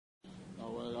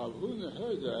Rav Huna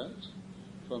heard that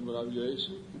from Rav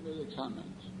Yosef. He made a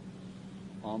comment.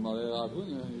 Amalei Rav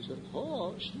Huna, he said,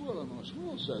 "Oh,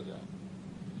 Shmuel said that.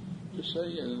 You're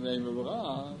saying it in the name of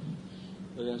Rav,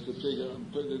 that has to take it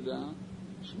and put it down.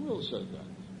 Shmuel said that."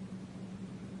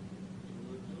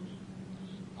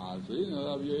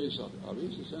 Rav Yosef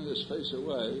sent his face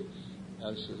away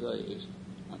as to say,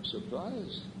 "I'm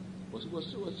surprised. What's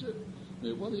it? I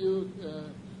mean, what are you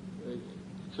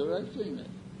correcting me?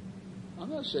 I'm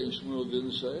not saying Shmuel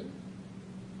didn't say it."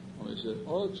 When he said,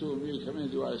 "Oh, to me, come in,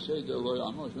 do I say to the lawyer,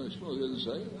 I'm not Shmuel didn't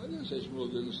say it?" I didn't say Shmuel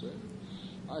didn't say it.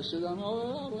 I said, I'm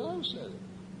all Rav said it.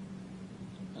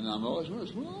 And I'm all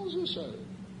Shmuel also said it.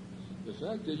 The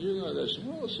fact that you know that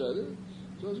Shmuel said it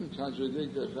doesn't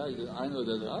contradict the fact that I know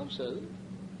that Rav said it.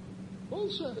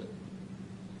 Both said it.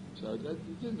 So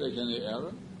that didn't make any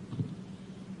error.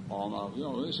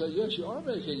 When he said, yes, you are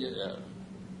making an error.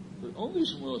 But only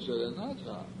Shmuel said it, not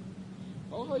Rav.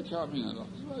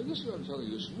 This is what I'm telling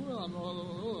you. Shmuel, I'm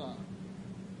all.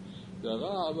 The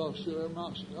Rav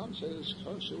said it's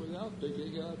kosher without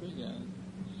picking it up again.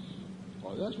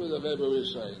 Oh, that's what the Rebbe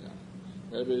is saying now.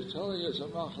 The Rebbe is telling us a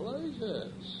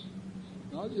machlekes,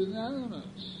 not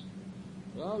unanimous.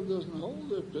 Rav doesn't hold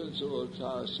the principle of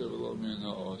ta'aseh v'lo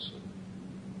mina also.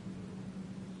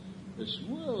 The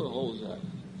Shmuel holds that.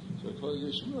 So according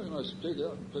to Shmuel, you must pick it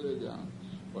up and put it down.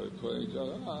 But according to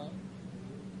Rav,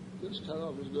 this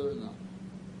cutoff is good enough.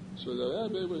 So the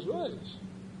Rebbe was right.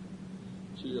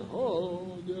 He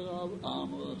told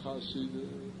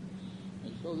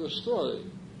the story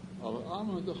of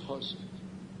Amr the Chassid.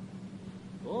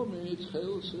 He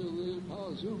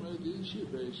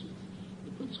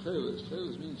put tchelis.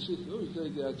 Tchelis means tzitzis. Those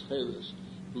days they had tchelis,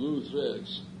 blue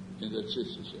threads in the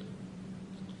tzitzis here.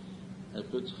 He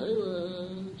put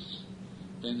tchelis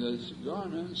in the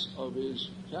garments of his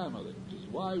family. His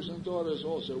wives and daughters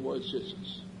also wore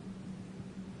tzitzis.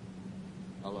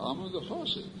 Of Amr the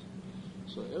Chassid.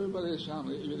 So everybody in his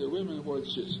family, even the women, wore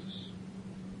tzitzis.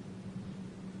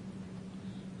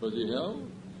 But he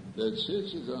held that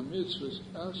tzitzis are mitzvahs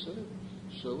aseh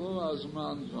shelo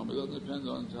azman zom. It doesn't depend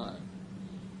on time.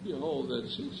 He holds that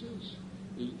tzitzis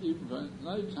is even for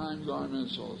nighttime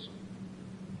garments also.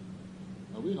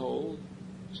 Now we hold,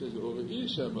 it says over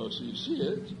Isha, so you see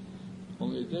it,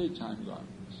 only daytime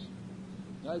garments.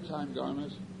 Nighttime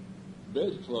garments,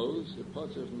 bedclothes, they're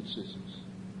potter from tzitzis.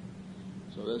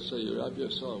 So let's say you wrap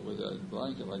yourself with a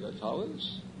blanket like a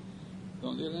tallis.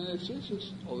 Don't need any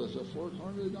tzitzis. Oh, there's a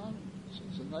four-cornered garment.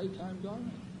 It's a nighttime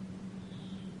garment.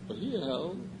 But he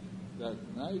held that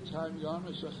nighttime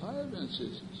garments are chayav in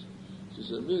tzitzis. She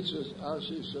said, mitzvahs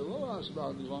ashi shelo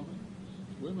asbal women.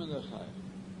 Women are chayav.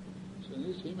 So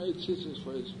he made tzitzis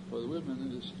for the women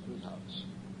in his house.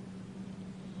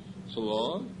 So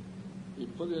long, he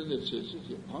put in the tzitzis,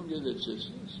 he hung in the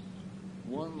tzitzis,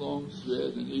 one long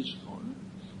thread in each corner,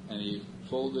 and he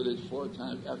folded it 4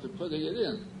 times after putting it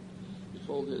in. He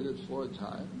folded it 4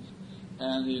 times,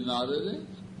 and he knotted it.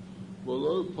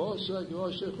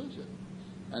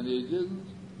 And he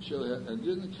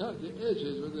didn't cut the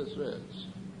edges with the threads.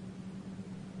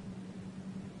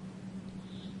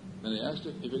 Then he asked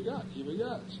him, he forgot.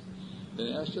 Then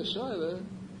he asked the Shaila,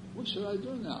 what should I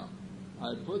do now?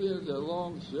 I put in the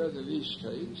long thread in each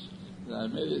case, and I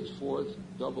made it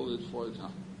doubled it 4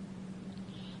 times.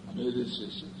 I made it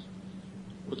 6.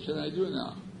 What can I do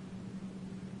now?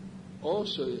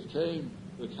 Also, it came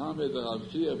the comment of Rav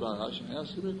Chia Barash and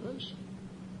asked him a question.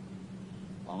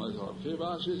 Rav Chia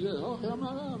Barash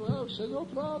said, no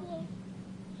problem.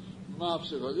 I'll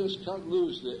just cut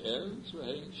loose the ends,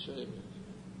 shave it.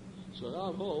 So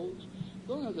Rav holds,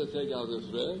 don't have to take out the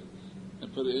thread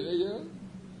and put it in again.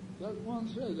 That one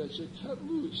thread that you cut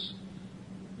loose.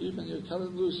 Even you cut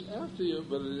it loose after you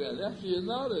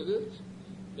knotted it,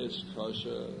 it's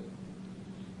kosher.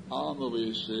 Alma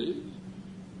we see,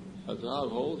 as Rav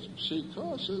holds, she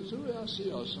kosher to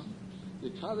Yasiyosan. The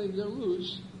cutting them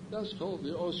loose, that's called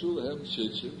the osul hem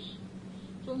tzitzis.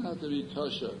 Don't have to be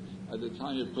kosher at the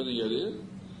time you're putting it in.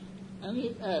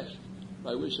 Any act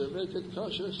by which you make it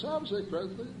kosher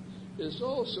subsequently is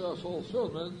also a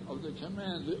fulfillment of the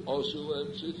command, the osul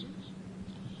hem tzitzis.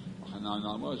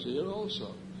 Now, here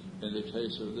also, in the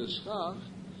case of the schach,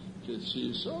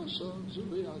 kitzi also to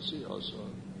be also.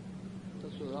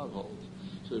 That's what I hold.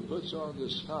 So he puts on the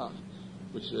schach,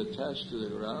 which is attached to the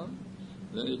ground,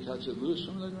 then he cuts it loose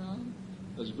from the ground.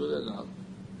 That's good enough.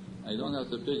 And you don't have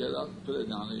to pick it up, put it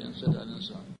down again, set that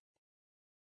inside.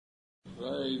 The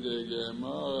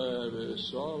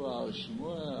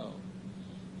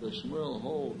Shmuel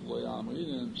hold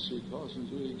loyamrinim psikosim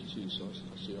to kitzi.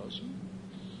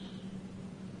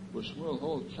 The Shmuel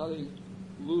hold cutting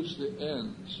loose the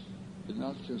ends is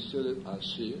not considered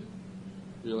asir.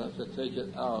 You'll have to take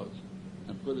it out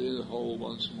and put it in the hole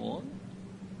once more.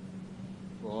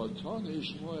 For Tani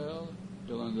Shmuel,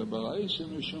 in the Baraisa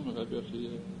Mishum Rebbe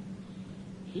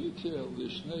he told the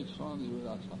snake Tani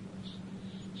without talis.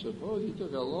 Suppose he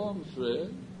took a long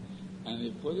thread and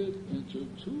he put it into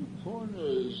two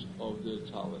corners of the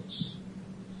talis.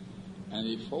 And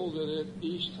he folded it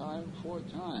each time 4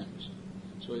 times.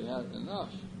 So he had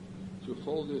enough to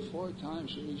fold it 4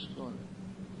 times to each corner.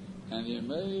 And he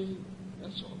made,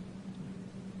 that's all.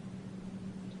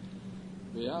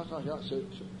 So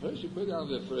first you put down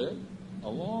the thread, a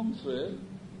long thread,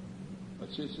 a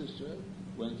tzitzis thread,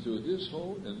 went through this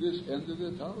hole and this end of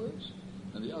the talis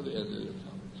and the other end of the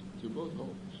talis, through both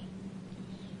holes.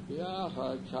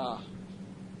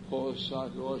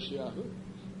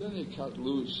 Then he cut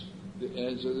loose the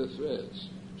ends of the threads.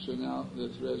 So now the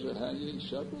threads are hanging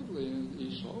separately in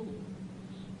each hole.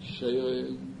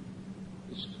 Shein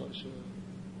is kosher.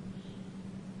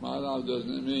 Ma'alav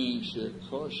doesn't mean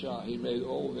kosher. He made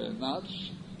all the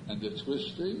knots and the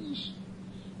twistings.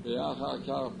 And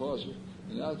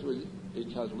that's when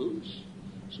he cut loose.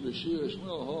 So the Shir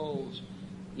Shmuel holds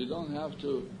you don't have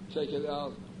to take it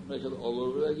out, make it all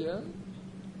over again.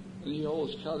 And he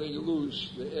holds cutting loose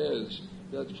the edge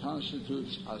that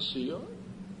constitutes asiyah.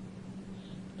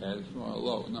 And from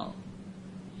low, no.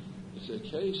 It's a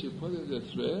case you put in the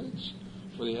threads,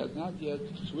 but he had not yet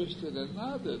twisted and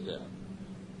knotted them.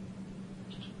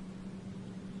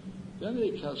 Then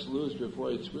he cuts loose before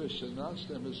he twists and knots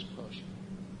them as kosher.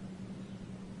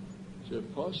 So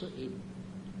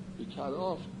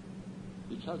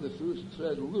he cut the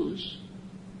thread loose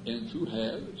in 2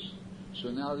 halves. So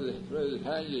now the thread is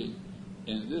hanging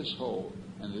in this hole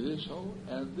and in this hole,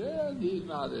 and then he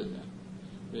knotted them.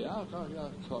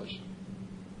 Kosher.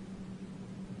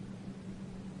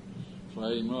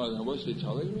 Now what's he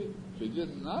telling me? If he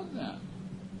didn't knot them,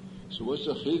 so what's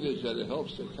the chiddush that it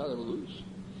helps to cut them loose?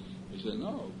 He said,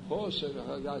 no. Paul said,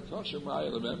 I got kosher my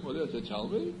element. What does it tell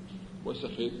me? What's the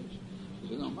chiddush? He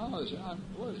said, no,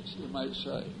 what you might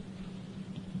say?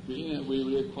 We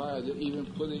require that even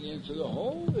putting into the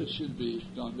hole, it should be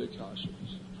done by kosher.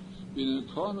 Being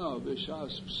a corner of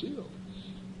Bishas Psil.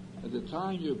 At the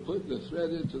time you put the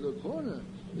thread into the corner,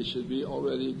 it should be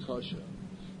already kosher.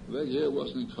 The leg here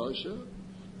wasn't kosher.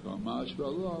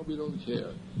 We don't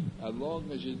care. As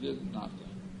long as you didn't knot them.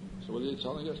 So what are you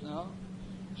telling us now?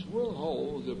 Shmuel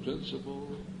holds the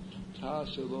principle,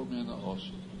 Ta'aseh lo mina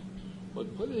osel.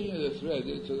 But putting in the thread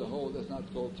into the hole, that's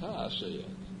not called Ta'aseh yet.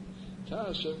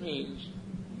 Ta'aseh means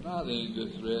knotting the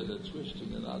thread and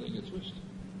twisting and knotting and twisting.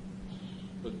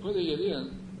 But putting it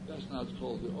in, that's not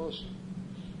called the osel.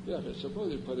 Yeah, but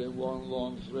suppose you put in one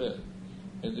long thread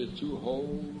in the 2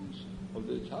 holes of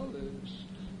the talis,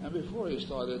 and before he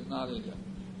started knotting them,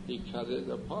 he cut it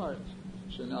apart.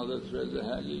 So now the threads are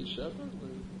hanging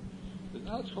separately. It's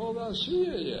not called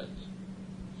asiyah yet.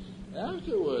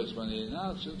 Afterwards, when he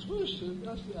knots and twists it,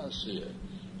 that's the asiyah.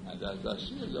 And that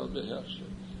asiyah don't be hefsher.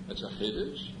 It's a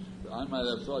chiddush. I might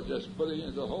have thought just putting it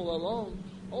in the hole alone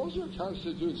also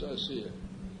constitutes asiyah.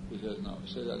 He says, no,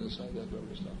 say that inside that where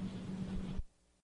we stop.